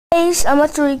Anyways, I'm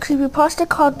about to read creepypasta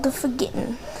called The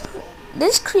Forgotten.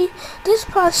 This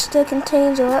pasta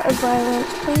contains a lot of violence.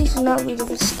 Please do not read if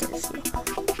it scares you.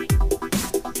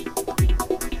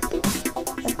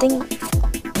 I think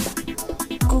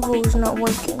Google is not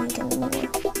working anymore.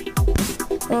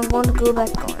 I'm going to go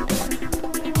back on there.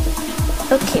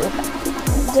 Okay, we're back.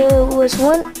 There was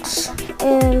once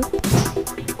an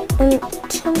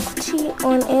entity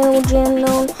on Animal Jam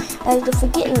known as The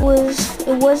Forgotten.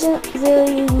 It wasn't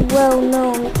very well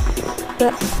known,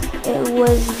 but it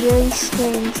was very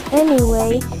strange.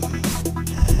 Anyway,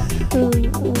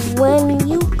 when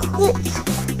you click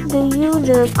the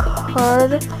user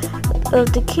card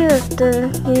of the character,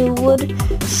 you would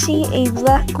see a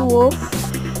black wolf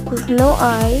with no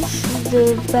eyes.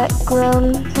 The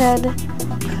background had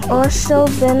also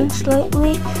been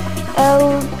slightly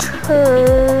altered.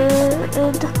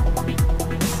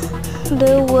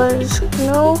 There was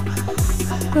no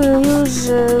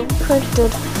user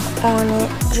printed on it,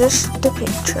 just the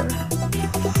picture.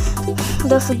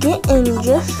 The Forgotten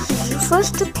just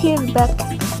first appeared back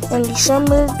in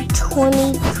December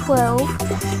 2012.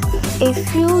 A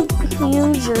few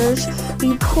users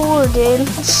reported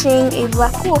seeing a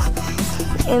black wolf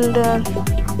in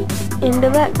the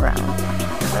background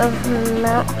of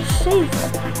Mount Shiver,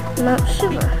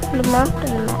 the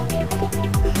mountain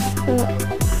map.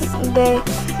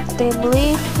 They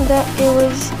believed that it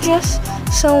was just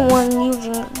someone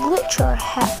using a glitch or a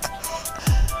hack,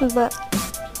 but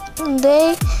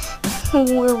they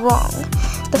were wrong.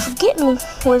 The Forgotten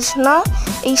was not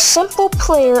a simple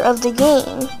player of the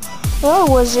game, nor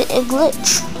was it a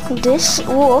glitch. This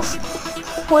wolf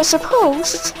was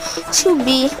supposed to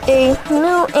be a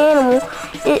new animal.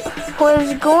 It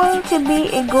was going to be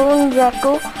a golden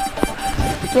jackal,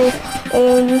 a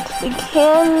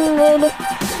canid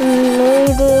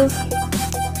native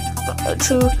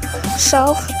to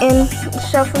South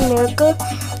America.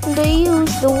 They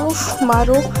used the wolf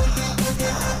model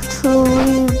to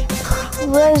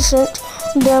represent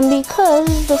them because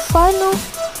the final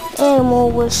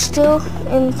animal was still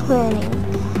in planning.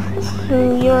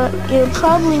 You're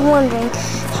probably wondering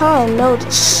how I know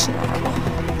this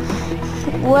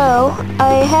now. Well,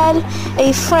 I had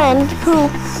a friend who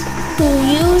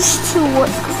used to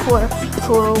work for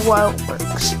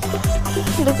Wildworks,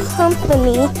 the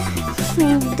company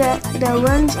that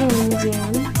runs Animal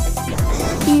Jam.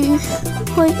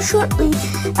 Quite shortly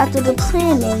after the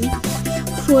planning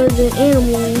for the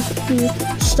animal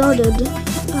started,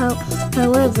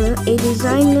 however, a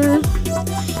designer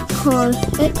called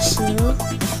Excel,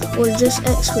 or just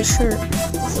X for short,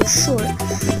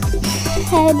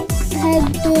 had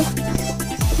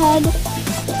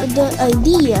the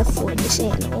idea for this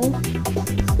animal.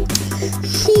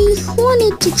 He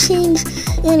wanted to change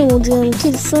Animal Jam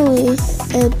kid-friendly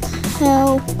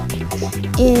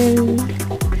and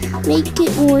make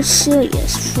it more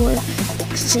serious. For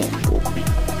example,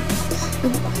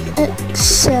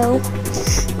 Excel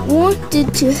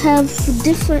wanted to have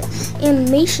different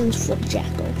animations for the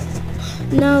jackal.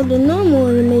 Now, the normal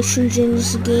animations in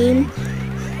this game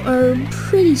are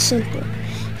pretty simple.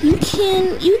 You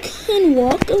can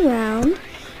walk around,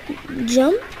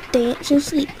 jump, dance, and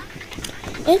sleep.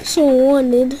 Excel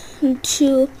wanted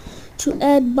to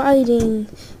add biting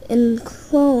and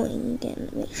clawing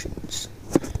animations,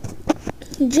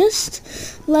 just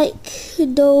like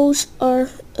those of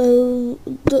a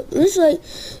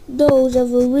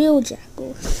real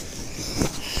jackal.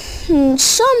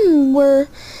 Some were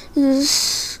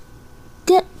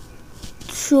skeptical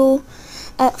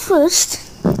at first,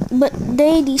 but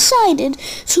they decided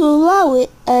to allow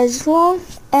it as long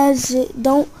as it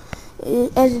do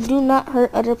not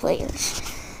hurt other players.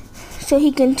 So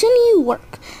he continued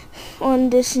work on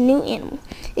this new animal.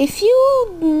 A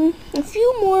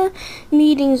few more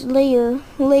meetings later,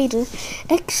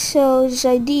 Excel's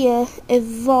idea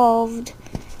evolved.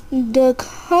 The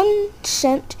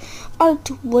concept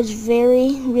art was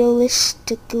very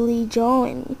realistically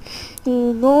drawn,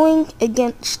 going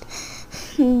against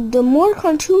the more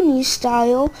cartoony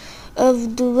style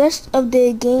of the rest of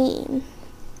the game.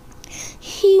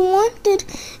 He wanted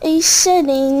a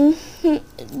setting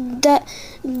that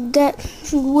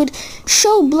would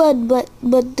show blood, but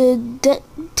the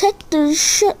detectors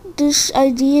shut this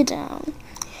idea down.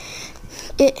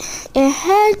 It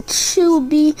had to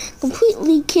be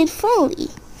completely kid-friendly.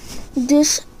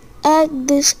 This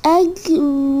aggravated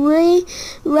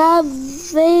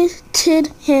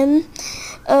him.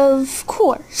 Of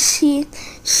course, he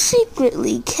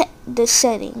secretly kept the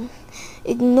setting,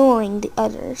 ignoring the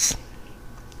others.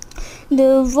 He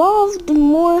evolved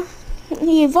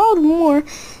more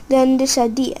than this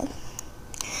idea.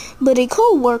 But a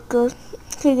co-worker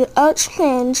figured Alex's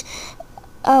plans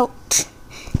out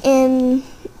and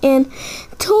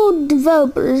told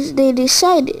developers they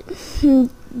decided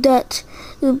that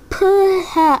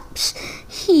perhaps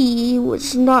he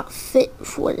was not fit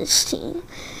for this team,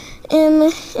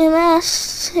 and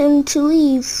asked him to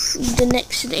leave the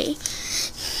next day.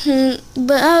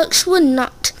 But Alex would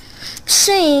not,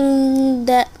 saying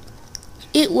that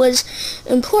it was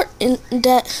important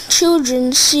that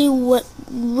children see what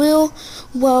real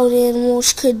wild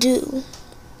animals could do.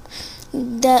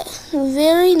 That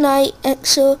very night,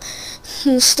 Axel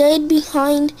stayed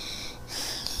behind.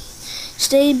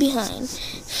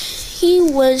 He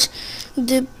was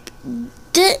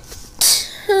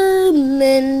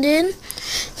determined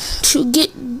to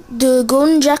get the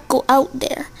golden jackal out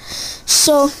there.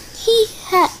 So he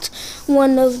hacked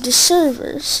one of the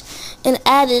servers and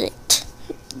added it.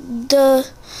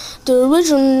 The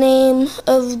original name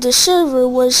of the server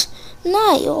was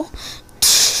Nile.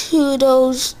 To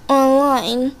those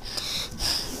online,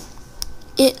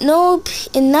 it now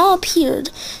appeared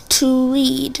to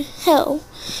read Hell.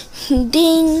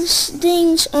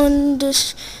 Things on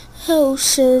this Hell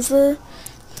server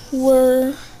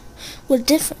were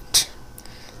different.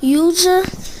 User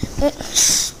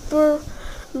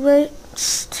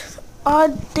experienced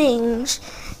odd things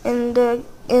in the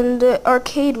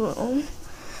arcade room.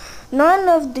 None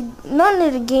of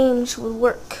the games would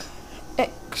work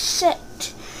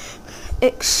except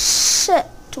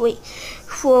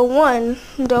for one,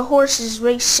 the horses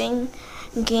racing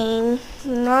game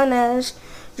known as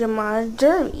Jamal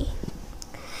Derby.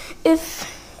 If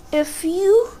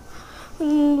you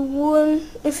won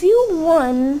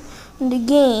the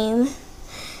game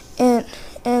and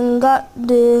got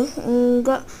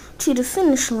to the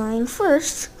finish line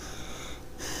first,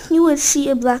 you would see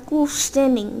a black wolf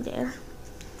standing there.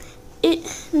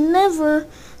 It never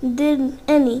did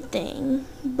anything,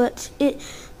 but it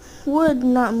would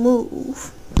not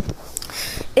move.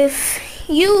 If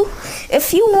you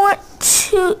went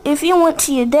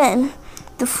to your den,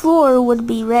 the floor would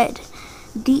be red,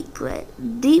 deep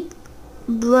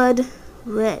blood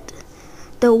red.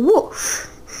 The wolf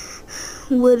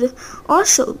would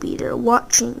also be there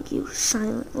watching you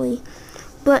silently.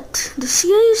 But the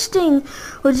serious thing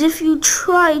was, if you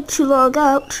tried to log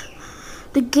out,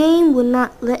 the game would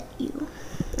not let you.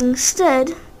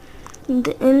 Instead,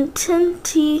 the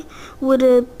entity would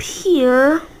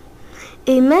appear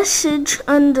a message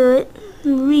under it.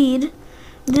 Read,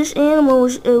 "This animal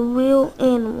is a real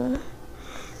animal.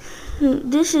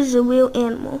 This is a real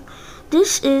animal.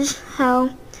 This is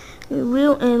how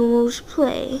real animals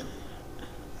play."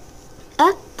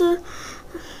 After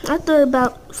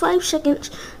about 5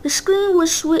 seconds, the screen would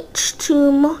switch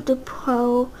to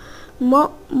multiple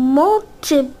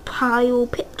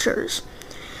pictures.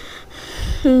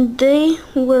 They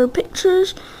were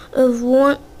pictures of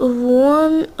wounds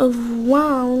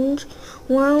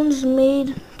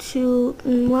made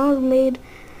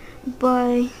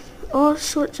by all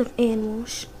sorts of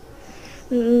animals.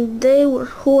 They were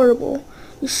horrible,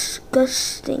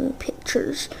 disgusting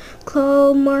pictures.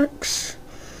 Claw marks,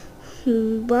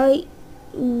 bite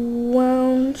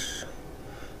wounds,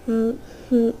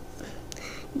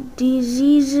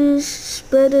 diseases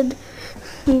spread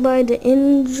by the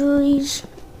injuries.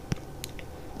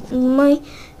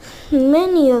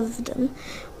 Many of them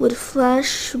would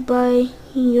flash by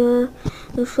you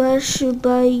before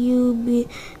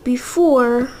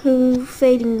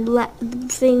fading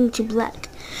to black.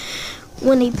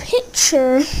 When a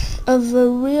picture of a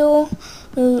real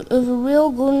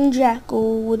golden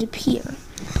jackal would appear,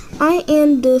 I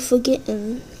am the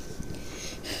Forgotten.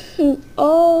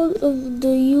 All of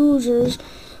the users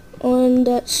on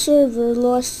that server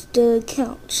lost their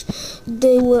accounts.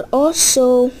 They were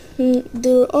also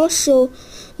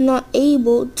not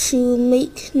able to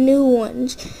make new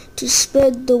ones to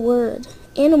spread the word.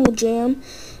 Animal Jam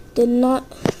did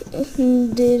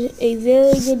a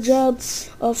very good job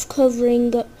of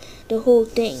covering up the whole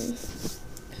thing.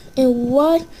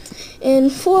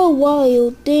 And for a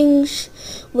while things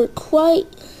were quiet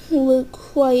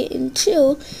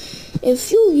until a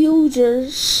few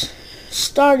users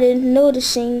started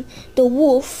noticing the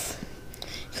wolf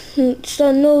in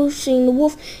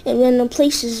random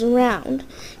places around.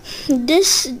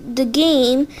 The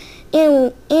game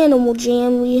Animal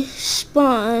Jam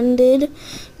responded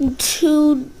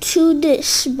to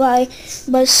this by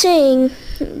saying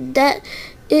that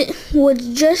it was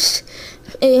just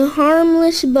a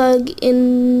harmless bug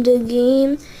in the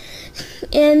game,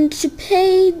 and to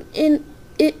pay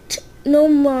it no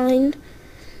mind,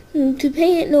 the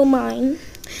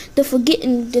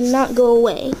Forgotten did not go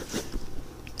away.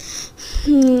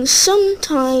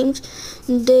 sometimes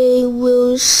they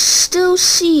will still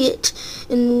see it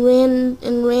in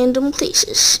random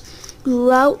places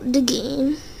throughout the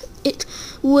game. It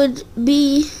would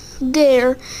be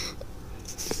there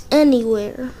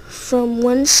anywhere from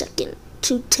 1 second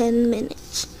to 10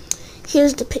 minutes.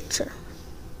 Here's the picture.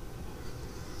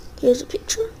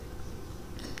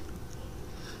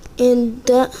 And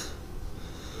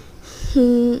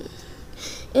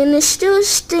and it still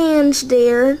stands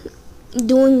there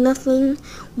doing nothing,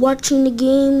 watching the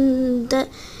game that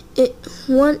it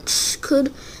once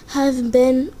could have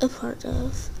been a part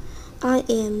of. I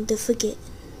am the Forgotten.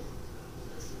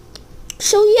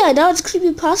 So yeah, that was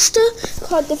creepypasta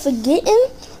called The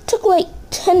Forgotten. Took like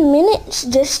 10 minutes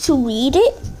just to read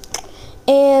it.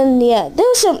 And yeah, there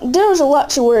was a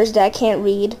lots of words that I can't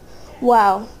read.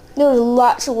 Wow. There was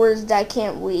lots of words that I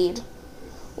can't read.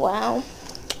 Wow.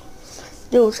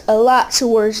 There was a lots of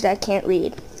words that I can't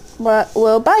read. But,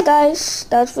 well, bye guys.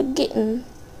 That was Forgotten.